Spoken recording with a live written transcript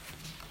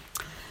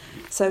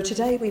So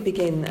today we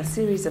begin a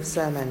series of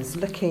sermons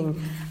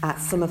looking at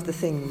some of the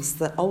things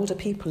that older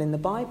people in the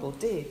Bible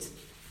did.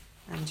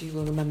 And you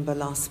will remember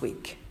last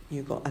week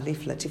you got a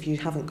leaflet. If you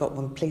haven't got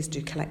one, please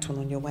do collect one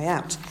on your way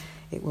out.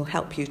 It will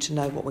help you to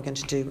know what we're going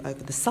to do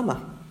over the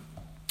summer.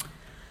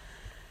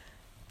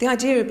 The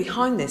idea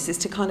behind this is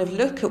to kind of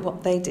look at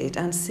what they did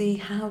and see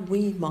how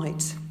we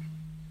might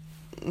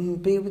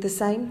be with the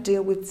same,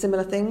 deal with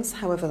similar things,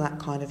 however that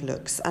kind of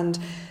looks. And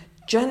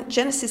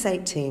Genesis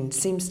 18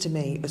 seems to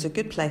me was a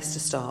good place to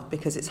start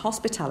because it's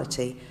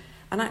hospitality,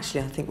 and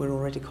actually I think we're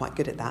already quite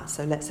good at that,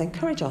 so let's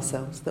encourage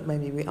ourselves that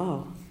maybe we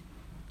are.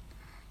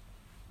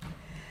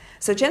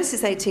 So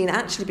Genesis 18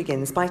 actually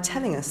begins by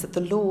telling us that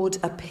the Lord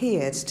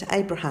appeared to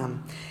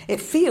Abraham. It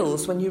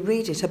feels, when you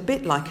read it, a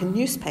bit like a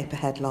newspaper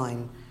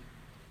headline.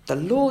 The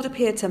Lord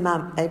appeared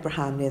to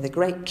Abraham near the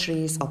great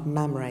trees of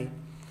Mamre.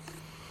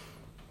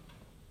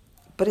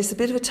 But it's a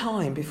bit of a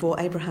time before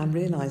Abraham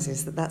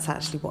realises that that's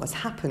actually what has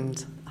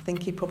happened. I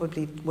think he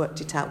probably worked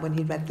it out when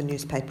he read the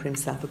newspaper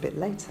himself a bit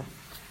later.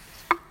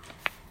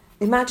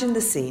 Imagine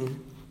the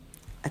scene.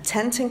 A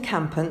tent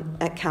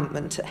encampment at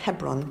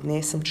Hebron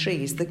near some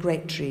trees, the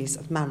great trees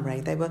of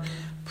Mamre. They were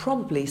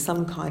probably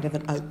some kind of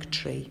an oak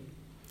tree.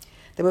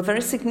 They were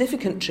very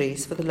significant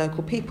trees for the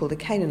local people, the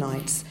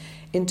Canaanites,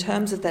 in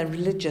terms of their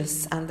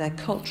religious and their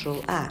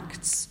cultural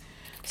acts.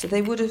 So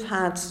they would have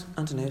had,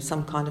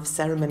 some kind of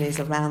ceremonies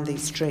around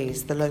these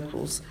trees, the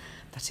locals,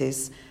 that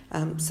is.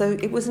 So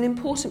it was an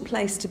important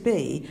place to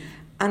be,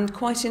 and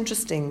quite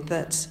interesting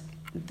that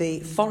the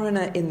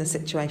foreigner in the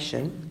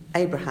situation,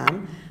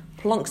 Abraham,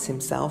 plonks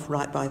himself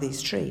right by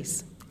these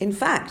trees. In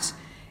fact,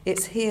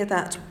 it's here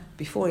that,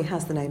 before he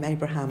has the name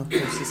Abraham, of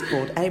course, he's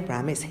called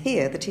Abram, it's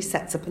here that he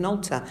sets up an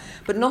altar,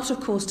 but not, of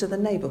course, to the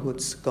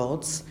neighbourhood's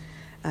gods,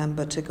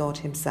 but to God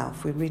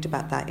himself. We read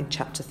about that in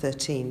chapter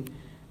 13.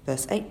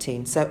 Verse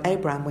 18, so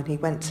Abram, when he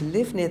went to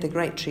live near the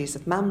great trees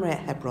of Mamre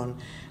at Hebron,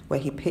 where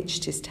he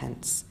pitched his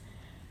tents,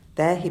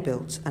 there he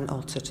built an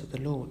altar to the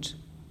Lord.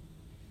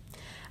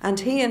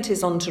 And he and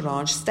his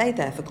entourage stayed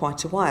there for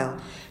quite a while,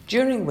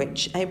 during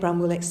which Abram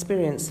will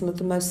experience some of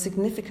the most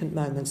significant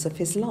moments of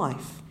his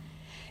life.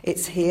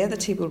 It's here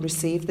that he will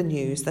receive the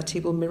news that he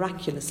will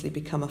miraculously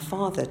become a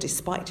father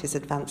despite his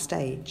advanced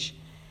age.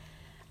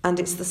 And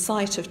it's the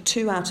site of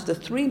 2 out of the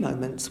 3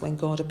 moments when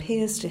God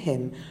appears to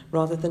him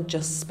rather than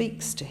just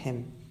speaks to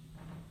him.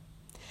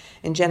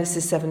 In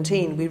Genesis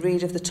 17, we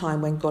read of the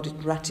time when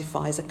God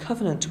ratifies a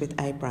covenant with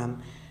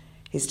Abram.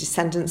 His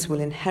descendants will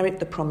inherit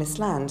the promised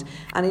land,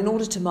 and in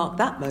order to mark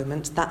that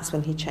moment, that's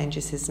when he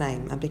changes his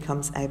name and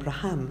becomes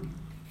Abraham.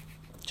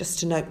 Just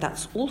to note,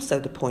 that's also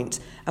the point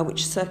at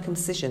which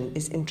circumcision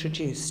is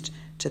introduced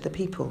to the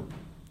people.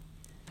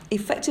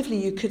 Effectively,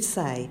 you could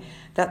say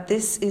that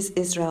this is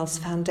Israel's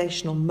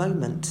foundational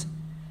moment,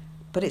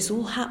 but it's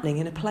all happening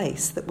in a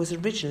place that was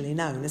originally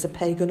known as a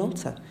pagan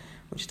altar,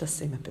 which does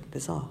seem a bit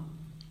bizarre.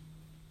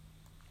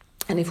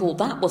 And if all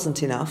that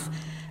wasn't enough,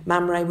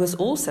 Mamre was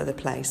also the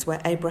place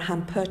where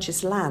Abraham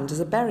purchased land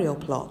as a burial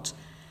plot,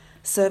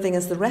 serving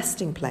as the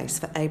resting place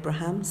for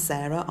Abraham,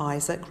 Sarah,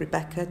 Isaac,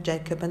 Rebekah,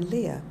 Jacob and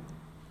Leah.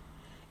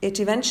 It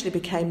eventually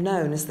became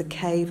known as the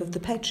Cave of the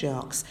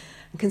Patriarchs,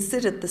 and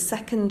considered the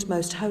second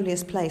most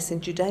holiest place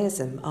in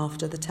Judaism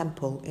after the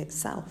temple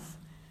itself.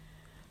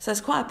 So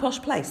it's quite a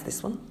posh place,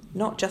 this one,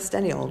 not just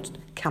any old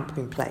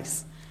camping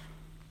place.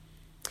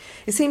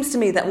 It seems to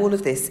me that all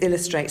of this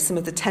illustrates some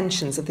of the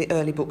tensions of the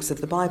early books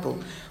of the Bible.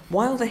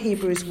 While the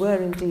Hebrews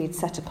were indeed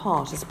set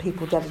apart as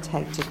people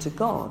dedicated to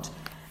God,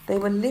 they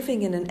were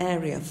living in an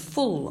area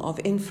full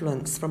of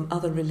influence from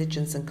other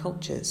religions and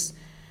cultures.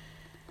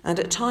 And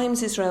at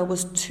times Israel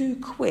was too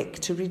quick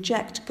to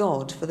reject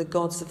God for the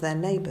gods of their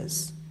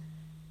neighbours.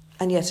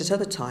 And yet at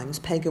other times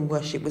pagan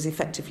worship was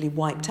effectively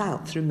wiped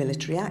out through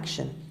military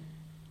action.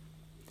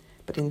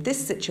 But in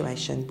this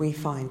situation we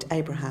find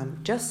Abraham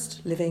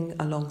just living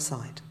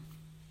alongside.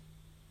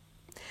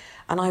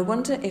 And I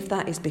wonder if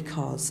that is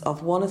because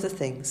of one of the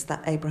things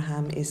that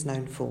Abraham is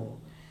known for,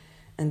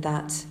 and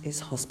that is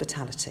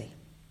hospitality.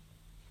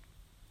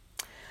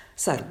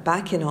 So,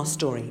 back in our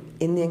story,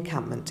 in the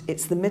encampment,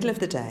 it's the middle of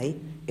the day.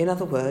 In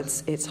other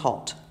words, it's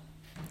hot.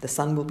 The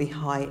sun will be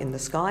high in the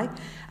sky,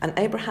 and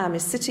Abraham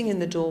is sitting in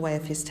the doorway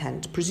of his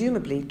tent,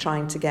 presumably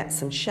trying to get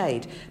some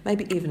shade,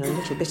 maybe even a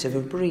little bit of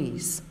a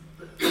breeze.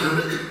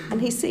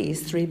 And he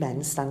sees 3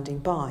 men standing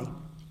by.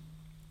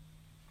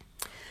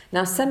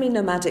 Now,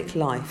 semi-nomadic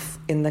life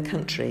in the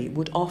country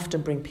would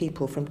often bring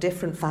people from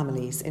different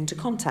families into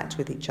contact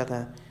with each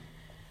other.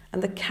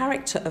 And the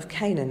character of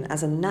Canaan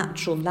as a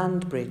natural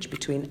land bridge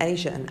between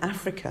Asia and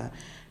Africa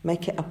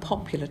make it a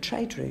popular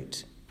trade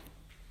route.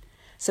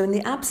 So in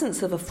the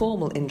absence of a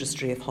formal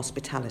industry of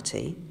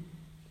hospitality,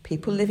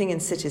 people living in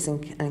cities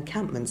and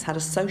encampments had a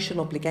social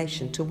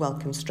obligation to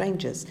welcome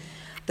strangers.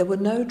 There were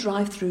no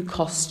drive-through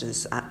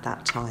Costas at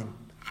that time,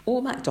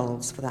 or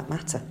McDonald's for that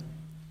matter.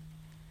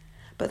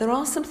 But there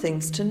are some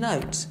things to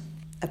note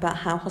about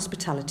how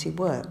hospitality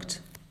worked.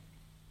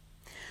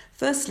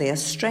 Firstly, a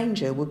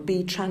stranger would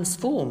be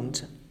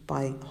transformed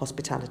by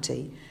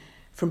hospitality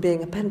from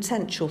being a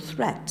potential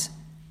threat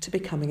to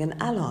becoming an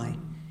ally.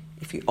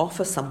 If you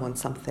offer someone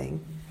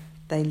something,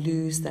 they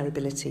lose their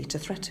ability to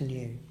threaten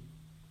you.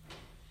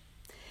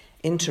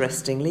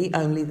 Interestingly,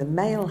 only the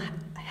male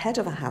head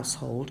of a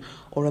household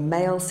or a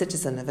male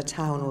citizen of a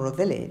town or a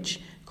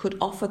village could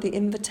offer the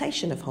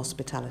invitation of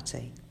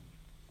hospitality.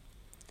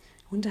 I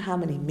wonder how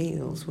many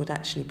meals would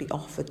actually be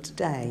offered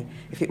today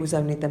if it was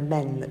only the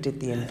men that did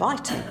the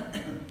inviting.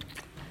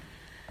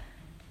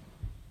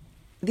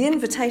 The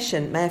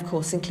invitation may, of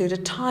course, include a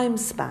time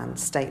span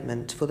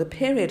statement for the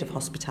period of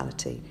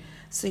hospitality.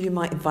 So you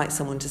might invite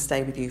someone to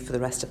stay with you for the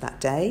rest of that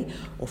day,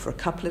 or for a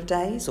couple of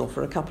days, or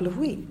for a couple of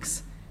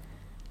weeks.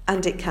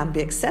 And it can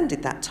be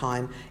extended that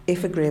time,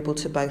 if agreeable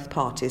to both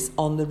parties,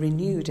 on the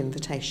renewed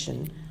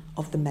invitation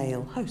of the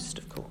male host,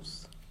 of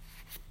course.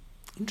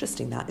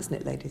 Interesting that, isn't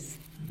it, ladies?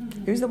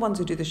 Who's the ones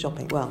who do the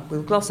shopping? Well,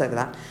 we'll gloss over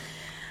that.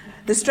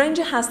 The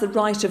stranger has the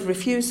right of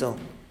refusal,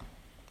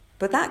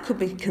 but that could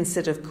be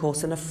considered, of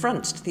course, an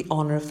affront to the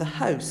honour of the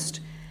host,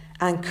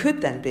 and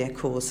could then be a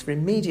cause for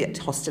immediate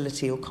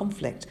hostility or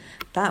conflict.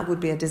 That would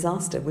be a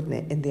disaster, wouldn't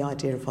it, in the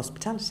idea of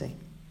hospitality?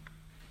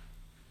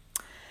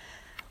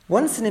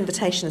 Once an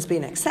invitation has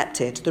been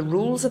accepted, the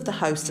rules of the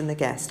host and the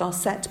guest are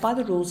set by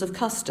the rules of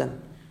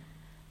custom.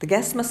 The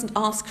guest mustn't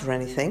ask for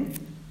anything.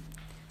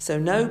 So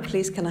no,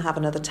 please can I have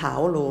another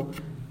towel, or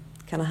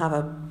can I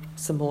have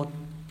some more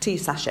tea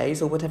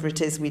sachets, or whatever it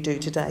is we do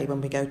today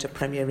when we go to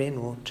Premier Inn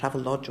or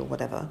Travel Lodge or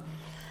whatever.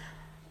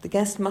 The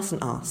guest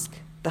mustn't ask.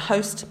 The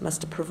host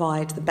must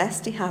provide the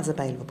best he has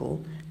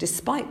available,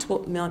 despite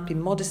what might be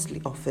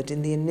modestly offered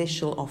in the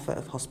initial offer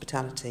of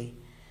hospitality.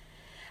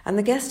 And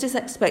the guest is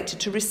expected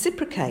to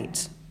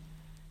reciprocate.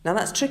 Now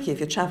that's tricky if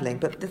you're travelling,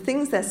 but the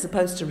things they're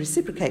supposed to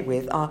reciprocate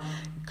with are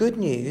good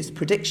news,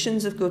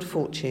 predictions of good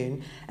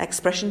fortune,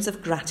 expressions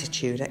of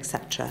gratitude,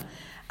 etc.,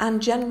 and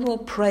general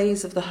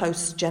praise of the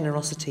host's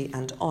generosity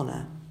and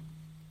honour.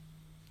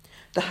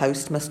 The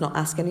host must not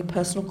ask any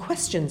personal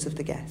questions of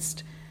the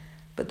guest,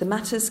 but the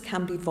matters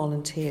can be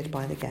volunteered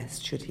by the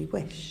guest should he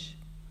wish.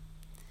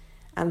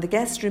 And the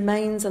guest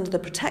remains under the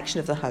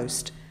protection of the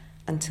host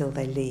until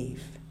they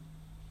leave.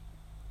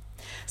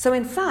 So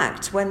in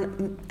fact,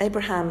 when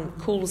Abraham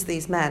calls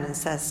these men and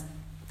says,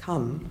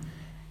 "Come,"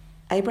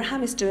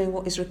 Abraham is doing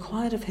what is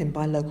required of him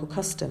by local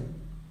custom.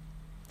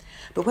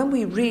 But when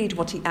we read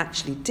what he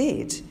actually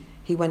did,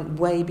 he went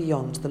way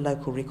beyond the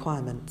local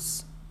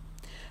requirements.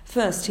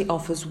 First, he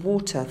offers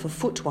water for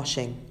foot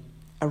washing,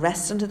 a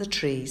rest under the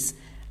trees,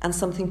 and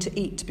something to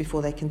eat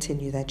before they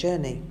continue their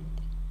journey.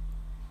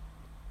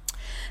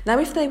 Now,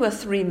 if they were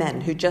 3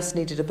 men who just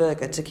needed a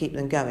burger to keep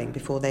them going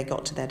before they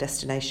got to their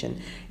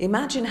destination,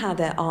 imagine how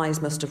their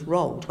eyes must have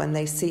rolled when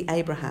they see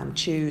Abraham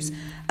choose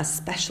a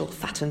special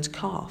fattened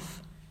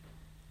calf.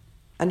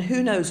 And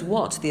who knows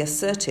what the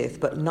assertive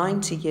but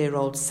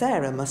 90-year-old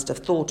Sarah must have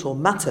thought or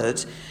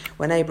muttered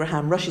when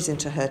Abraham rushes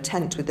into her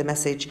tent with the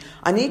message,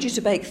 "I need you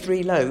to bake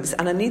 3 loaves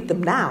and I need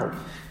them now."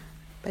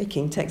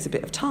 Baking takes a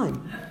bit of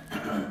time.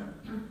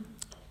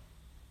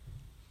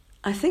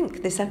 I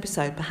think this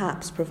episode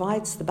perhaps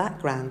provides the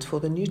background for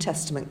the New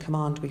Testament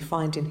command we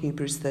find in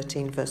Hebrews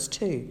 13 verse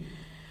 2.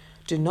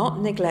 Do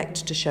not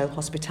neglect to show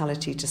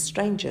hospitality to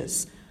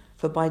strangers,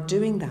 for by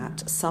doing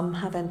that some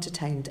have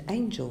entertained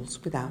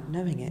angels without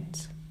knowing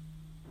it.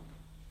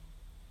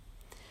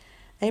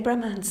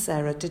 Abraham and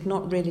Sarah did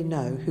not really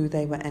know who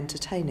they were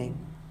entertaining.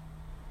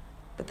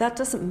 But that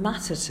doesn't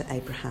matter to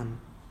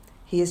Abraham.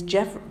 He is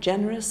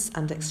generous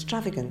and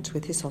extravagant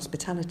with his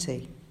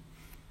hospitality.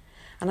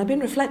 And I've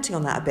been reflecting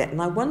on that a bit,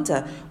 and I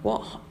wonder,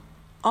 what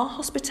are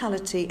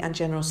hospitality and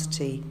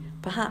generosity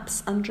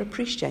perhaps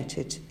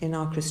underappreciated in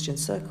our Christian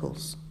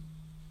circles?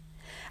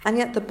 And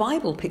yet the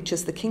Bible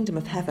pictures the kingdom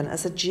of heaven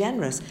as a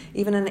generous,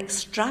 even an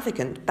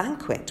extravagant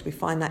banquet. We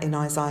find that in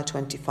Isaiah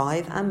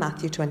 25 and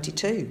Matthew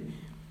 22.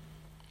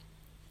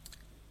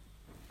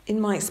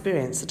 In my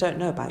experience, I don't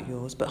know about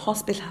yours, but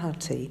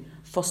hospitality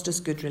fosters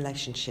good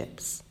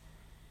relationships.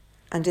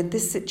 And in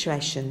this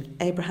situation,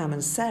 Abraham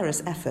and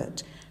Sarah's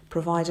effort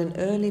provide an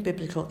early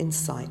biblical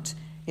insight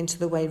into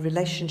the way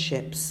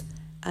relationships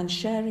and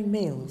sharing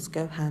meals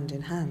go hand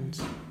in hand.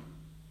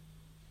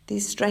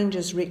 These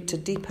strangers reaped a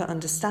deeper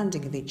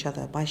understanding of each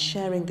other by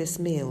sharing this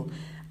meal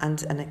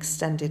and an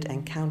extended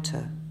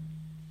encounter.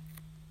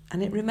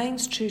 And it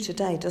remains true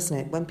today, doesn't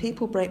it? When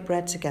people break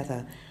bread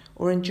together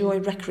or enjoy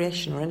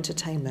recreation or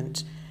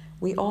entertainment,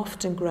 we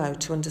often grow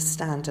to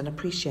understand and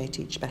appreciate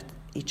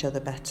each other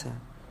better.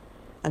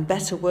 And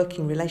better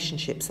working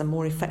relationships and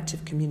more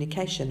effective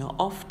communication are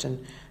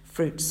often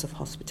fruits of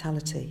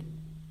hospitality.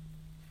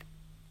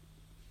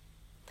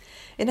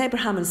 In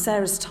Abraham and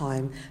Sarah's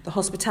time, the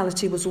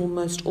hospitality was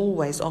almost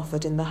always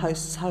offered in the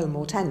host's home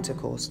or tent, of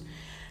course.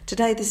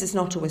 Today, this is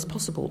not always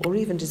possible or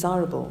even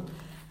desirable,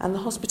 and the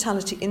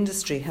hospitality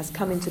industry has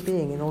come into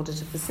being in order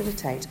to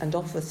facilitate and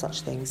offer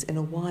such things in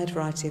a wide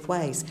variety of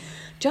ways.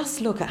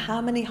 Just look at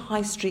how many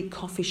high street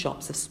coffee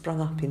shops have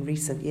sprung up in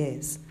recent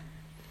years.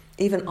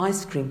 Even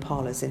ice cream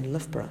parlours in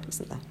Loughborough,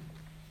 isn't there?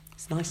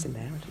 It's nice in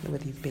there, I don't know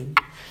whether you've been.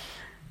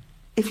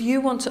 If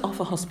you want to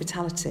offer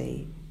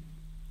hospitality,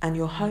 and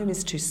your home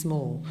is too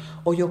small,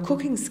 or your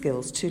cooking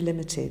skills too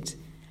limited,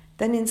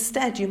 then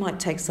instead you might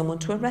take someone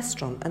to a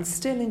restaurant and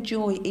still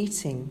enjoy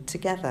eating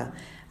together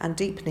and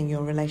deepening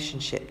your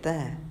relationship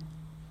there.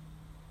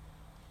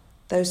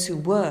 Those who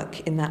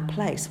work in that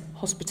place,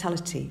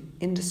 hospitality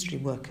industry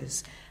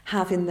workers,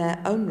 have in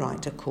their own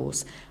right, of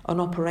course, an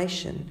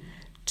opportunity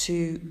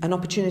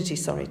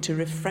to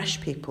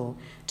refresh people,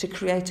 to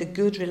create a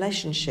good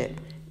relationship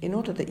in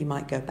order that you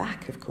might go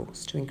back, of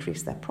course, to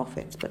increase their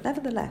profits. But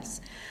nevertheless,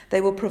 they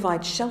will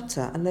provide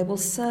shelter and they will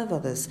serve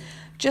others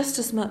just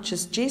as much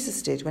as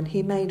Jesus did when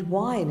he made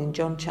wine in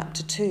John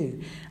chapter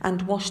 2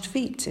 and washed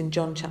feet in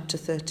John chapter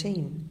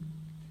 13.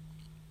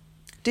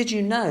 Did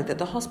you know that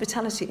the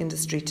hospitality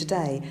industry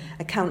today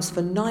accounts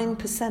for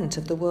 9%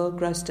 of the world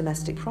gross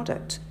domestic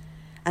product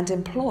and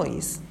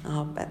employs,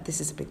 I'll bet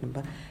this is a big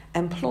number,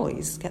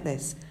 employs, get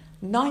this,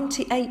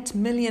 98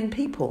 million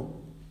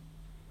people?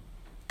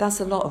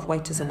 That's a lot of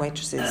waiters and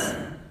waitresses,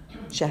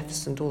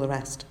 chefs and all the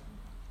rest.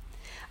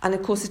 And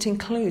of course it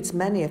includes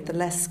many of the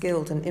less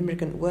skilled and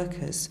immigrant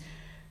workers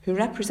who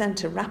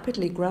represent a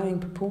rapidly growing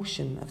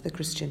proportion of the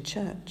Christian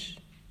church.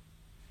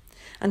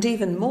 And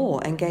even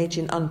more, engage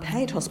in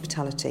unpaid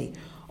hospitality,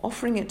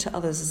 offering it to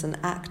others as an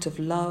act of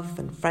love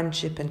and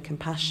friendship and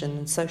compassion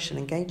and social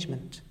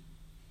engagement.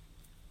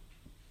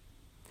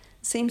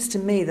 It seems to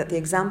me that the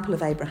example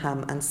of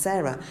Abraham and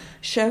Sarah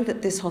show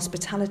that this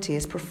hospitality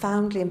is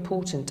profoundly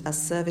important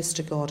as service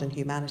to God and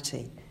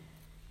humanity.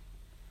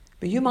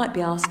 But you might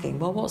be asking,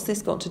 well, what's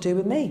this got to do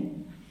with me?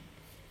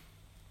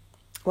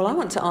 Well, I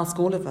want to ask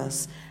all of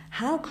us,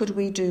 how could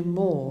we do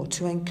more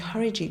to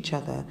encourage each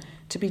other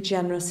to be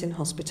generous in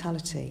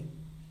hospitality,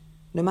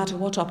 no matter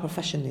what our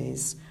profession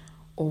is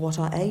or what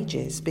our age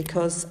is?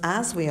 Because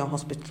as we are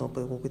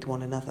hospitable with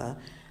one another,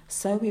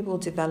 so we will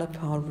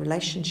develop our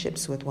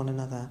relationships with one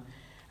another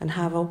and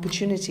have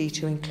opportunity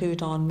to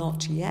include our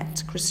not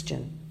yet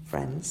Christian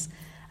friends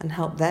and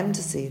help them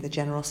to see the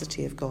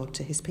generosity of God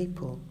to his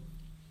people.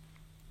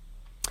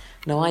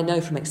 Now, I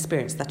know from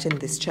experience that in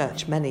this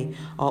church many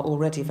are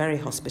already very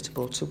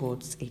hospitable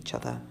towards each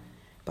other.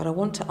 But I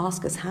want to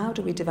ask us, how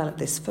do we develop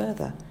this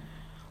further?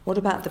 What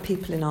about the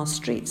people in our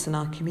streets and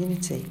our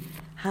community?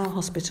 How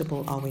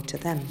hospitable are we to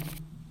them?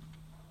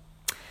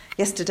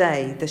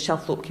 Yesterday, the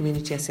Shelthorpe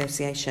Community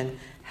Association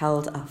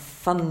held a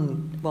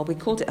we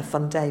called it a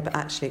fun day, but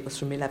actually it was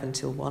from 11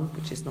 till 1,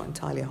 which is not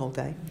entirely a whole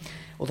day,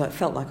 although it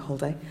felt like a whole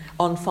day,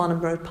 on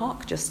Farnham Road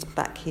Park, just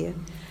back here.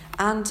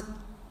 And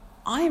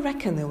I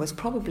reckon there was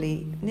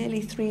probably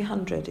nearly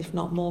 300, if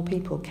not more,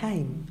 people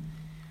came.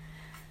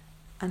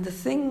 And the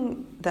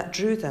thing that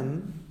drew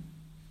them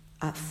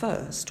at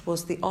first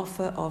was the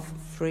offer of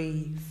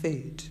free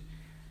food,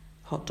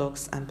 hot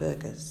dogs and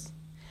burgers.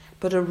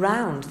 But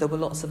around there were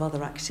lots of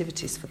other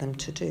activities for them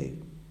to do.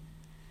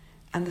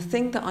 And the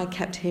thing that I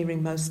kept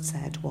hearing most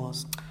said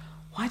was,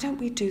 why don't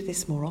we do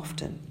this more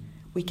often?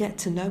 We get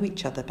to know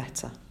each other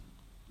better.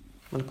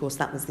 Well, of course,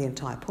 that was the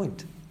entire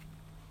point.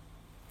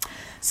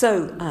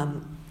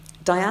 So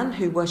Diane,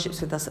 who worships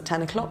with us at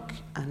 10 o'clock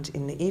and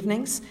in the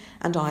evenings,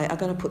 and I are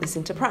going to put this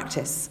into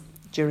practice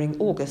during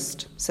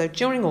August. So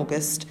during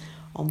August,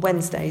 on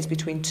Wednesdays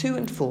between 2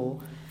 and 4,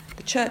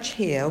 the church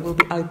here will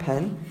be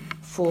open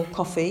for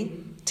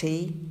coffee,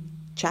 tea,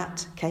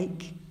 chat,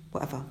 cake,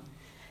 whatever.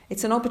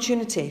 It's an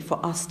opportunity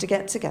for us to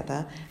get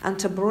together and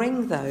to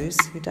bring those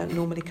who don't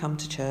normally come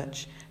to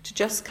church to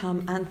just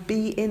come and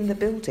be in the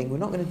building. We're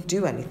not going to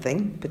do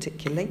anything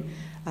particularly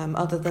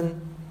other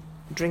than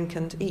drink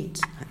and eat,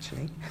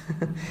 actually.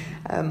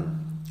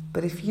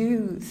 But if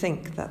you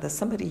think that there's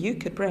somebody you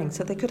could bring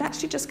so they could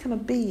actually just come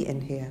and be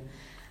in here,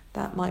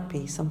 that might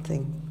be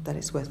something that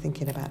it's worth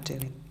thinking about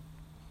doing.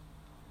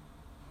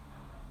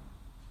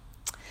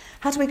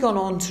 Had we gone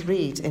on to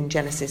read in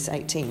Genesis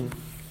 18,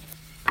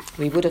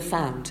 we would have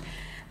found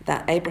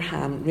that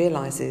Abraham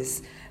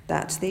realises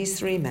that these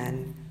three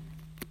men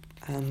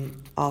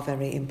are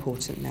very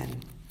important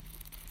men.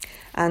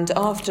 And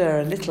after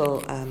a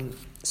little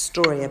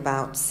story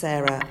about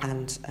Sarah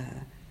and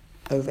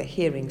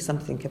overhearing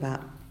something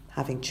about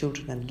having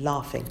children and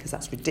laughing, because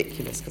that's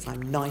ridiculous because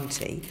I'm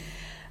 90,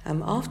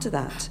 after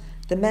that,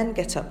 the men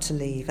get up to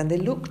leave and they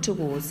look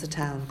towards the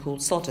town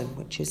called Sodom,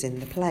 which is in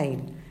the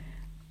plain.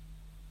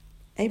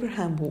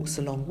 Abraham walks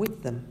along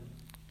with them.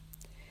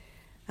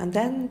 And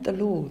then the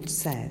Lord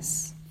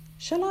says,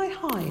 shall I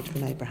hide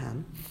from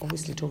Abraham?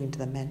 Obviously talking to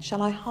the men.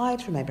 Shall I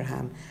hide from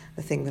Abraham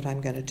the thing that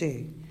I'm going to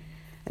do?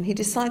 And he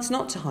decides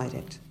not to hide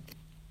it.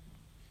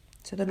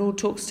 So the Lord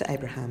talks to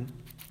Abraham.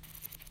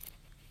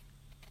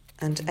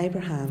 And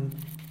Abraham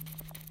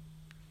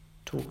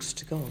talks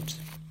to God.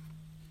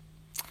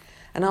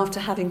 And after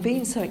having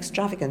been so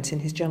extravagant in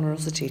his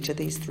generosity to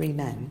these three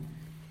men,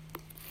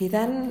 he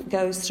then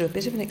goes through a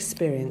bit of an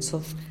experience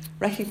of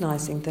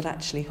recognising that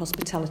actually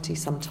hospitality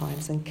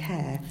sometimes and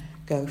care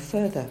go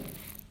further.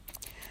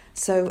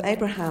 So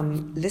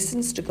Abraham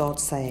listens to God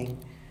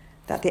saying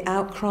that the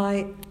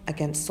outcry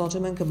against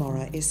Sodom and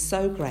Gomorrah is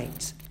so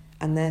great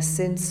and their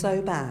sin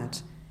so bad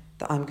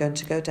that I'm going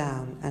to go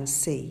down and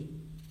see.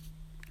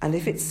 And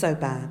if it's so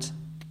bad,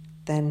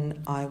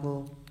 then I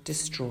will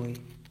destroy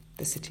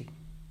the city.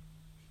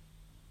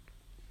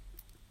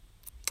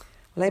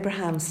 Well,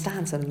 Abraham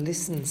stands and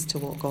listens to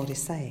what God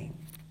is saying.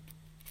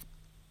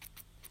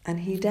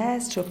 And he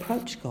dares to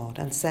approach God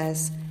and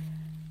says,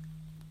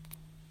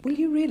 will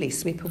you really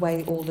sweep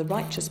away all the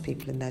righteous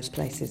people in those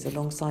places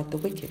alongside the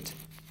wicked?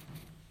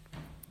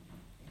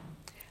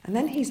 And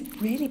then he's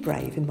really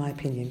brave, in my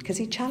opinion, because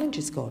he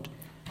challenges God.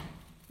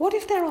 What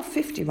if there are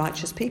 50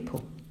 righteous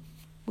people?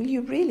 Will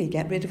you really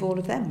get rid of all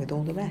of them with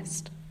all the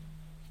rest?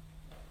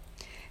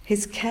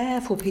 His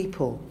care for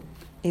people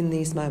in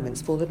these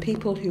moments, for the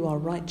people who are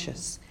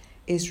righteous,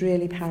 is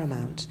really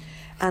paramount.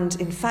 And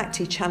in fact,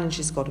 he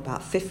challenges God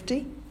about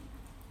 50,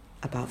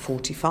 about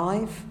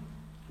 45,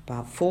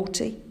 about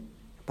 40,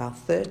 about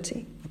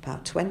 30,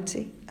 about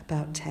 20,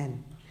 about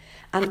 10.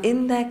 And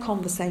in their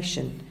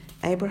conversation,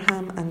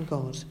 Abraham and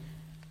God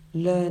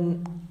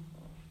learn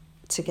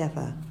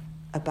together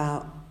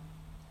about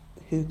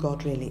who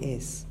God really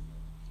is.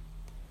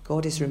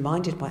 God is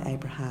reminded by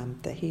Abraham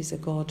that he's a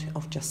God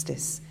of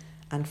justice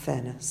and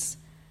fairness.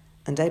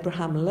 And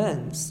Abraham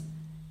learns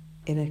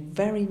in a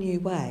very new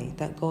way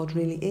that God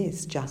really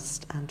is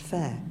just and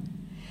fair.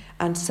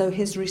 And so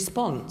his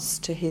response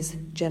to his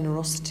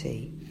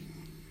generosity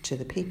to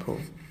the people,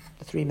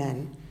 the three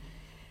men,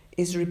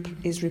 is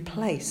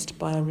replaced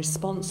by a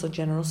response of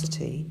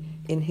generosity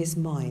in his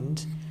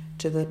mind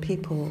to the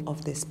people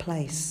of this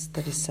place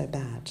that is so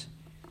bad.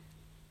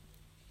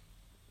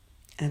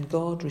 And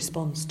God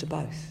responds to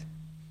both.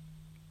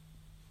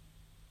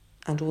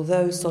 And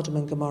although Sodom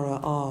and Gomorrah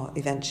are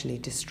eventually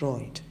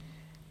destroyed,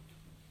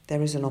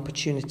 there is an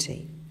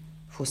opportunity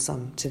for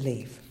some to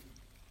leave,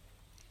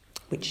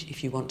 which,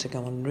 if you want to go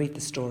on and read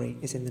the story,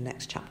 is in the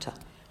next chapter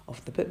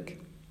of the book.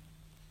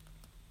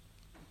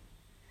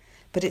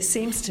 But it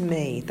seems to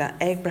me that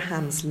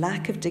Abraham's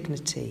lack of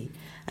dignity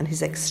and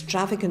his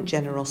extravagant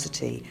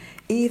generosity,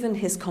 even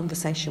his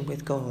conversation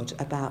with God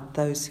about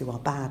those who are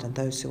bad and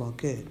those who are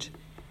good,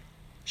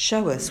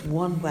 show us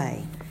one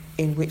way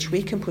in which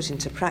we can put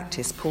into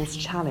practice Paul's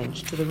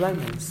challenge to the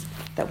Romans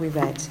that we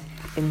read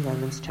in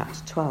Romans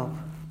chapter 12.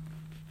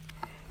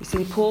 You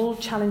see, Paul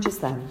challenges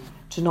them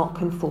to not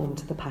conform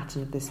to the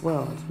pattern of this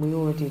world. We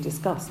already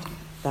discussed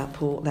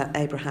that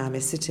Abraham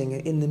is sitting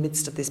in the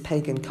midst of this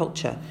pagan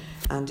culture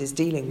and is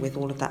dealing with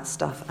all of that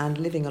stuff and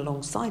living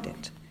alongside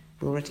it.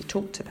 We already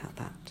talked about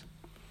that.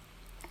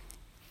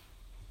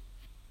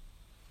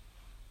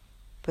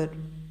 But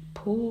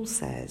Paul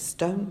says,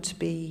 don't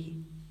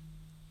be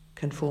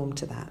conformed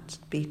to that.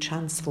 Be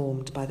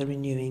transformed by the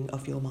renewing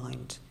of your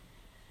mind.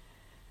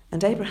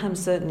 And Abraham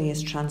certainly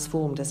is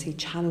transformed as he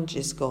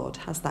challenges God,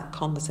 has that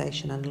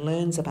conversation and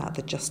learns about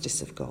the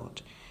justice of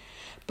God.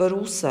 But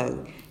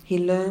also he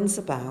learns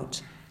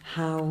about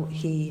how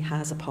he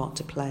has a part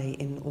to play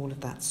in all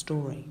of that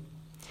story.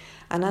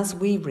 And as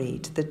we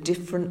read the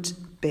different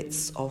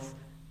bits of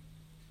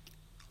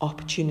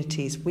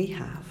opportunities we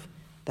have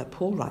that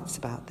Paul writes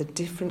about, the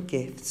different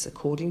gifts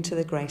according to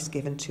the grace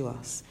given to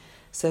us,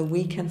 so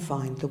we can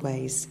find the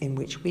ways in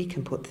which we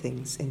can put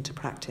things into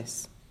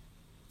practice.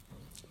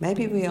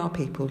 Maybe we are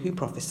people who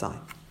prophesy.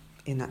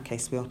 In that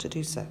case, we are to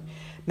do so.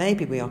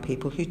 Maybe we are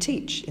people who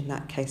teach. In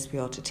that case, we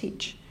are to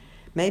teach.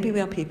 Maybe we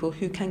are people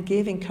who can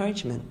give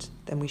encouragement.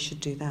 Then we should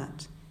do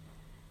that.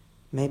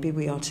 Maybe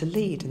we are to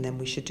lead, and then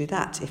we should do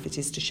that. If it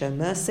is to show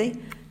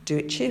mercy, do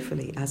it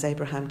cheerfully, as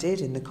Abraham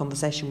did in the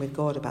conversation with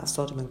God about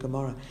Sodom and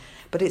Gomorrah.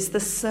 But it's the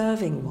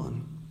serving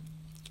one.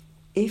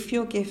 If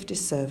your gift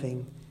is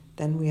serving,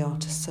 then we are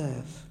to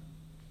serve.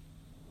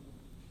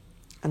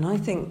 And I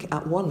think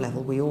at one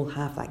level we all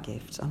have that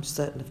gift. I'm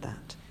certain of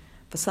that.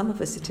 For some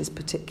of us it is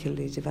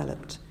particularly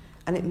developed.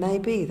 And it may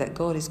be that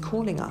God is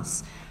calling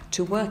us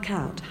to work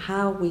out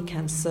how we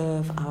can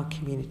serve our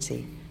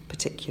community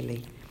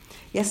particularly.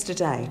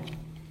 Yesterday,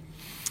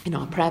 in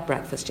our prayer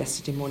breakfast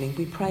yesterday morning,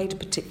 we prayed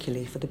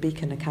particularly for the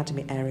Beacon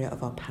Academy area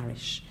of our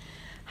parish.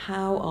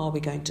 How are we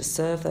going to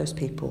serve those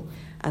people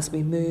as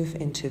we move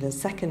into the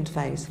second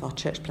phase of our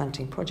church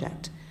planting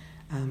project?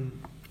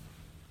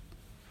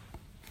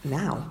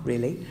 Now,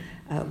 really,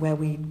 where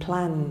we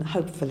plan,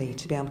 hopefully,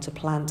 to be able to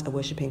plant a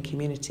worshipping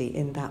community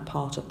in that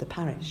part of the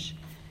parish.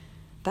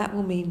 That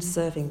will mean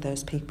serving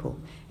those people.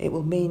 It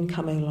will mean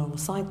coming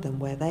alongside them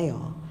where they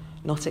are,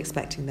 not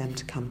expecting them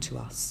to come to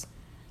us.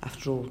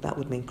 After all, that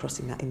would mean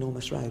crossing that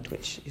enormous road,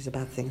 which is a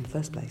bad thing in the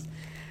first place.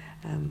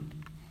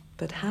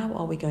 But how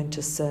are we going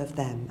to serve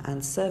them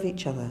and serve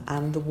each other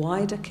and the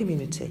wider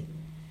community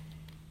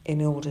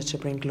in order to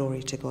bring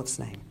glory to God's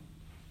name?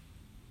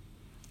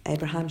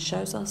 Abraham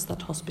shows us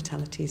that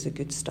hospitality is a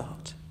good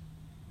start.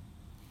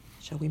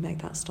 Shall we make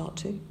that start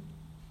too?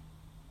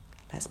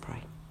 Let's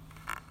pray.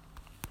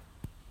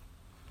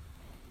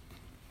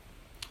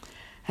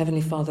 Heavenly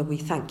Father, we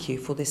thank you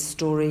for this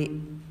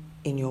story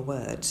in your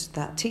word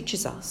that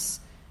teaches us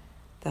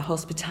that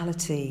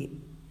hospitality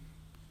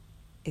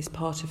is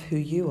part of who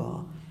you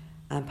are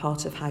and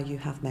part of how you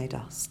have made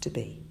us to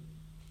be.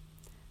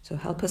 So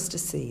help us to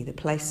see the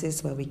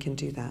places where we can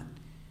do that,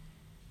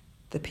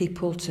 the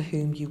people to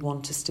whom you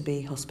want us to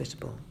be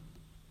hospitable,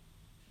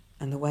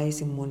 and the ways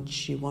in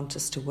which you want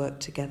us to work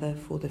together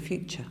for the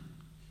future.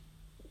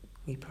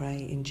 We pray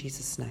in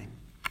Jesus' name.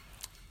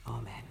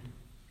 Amen.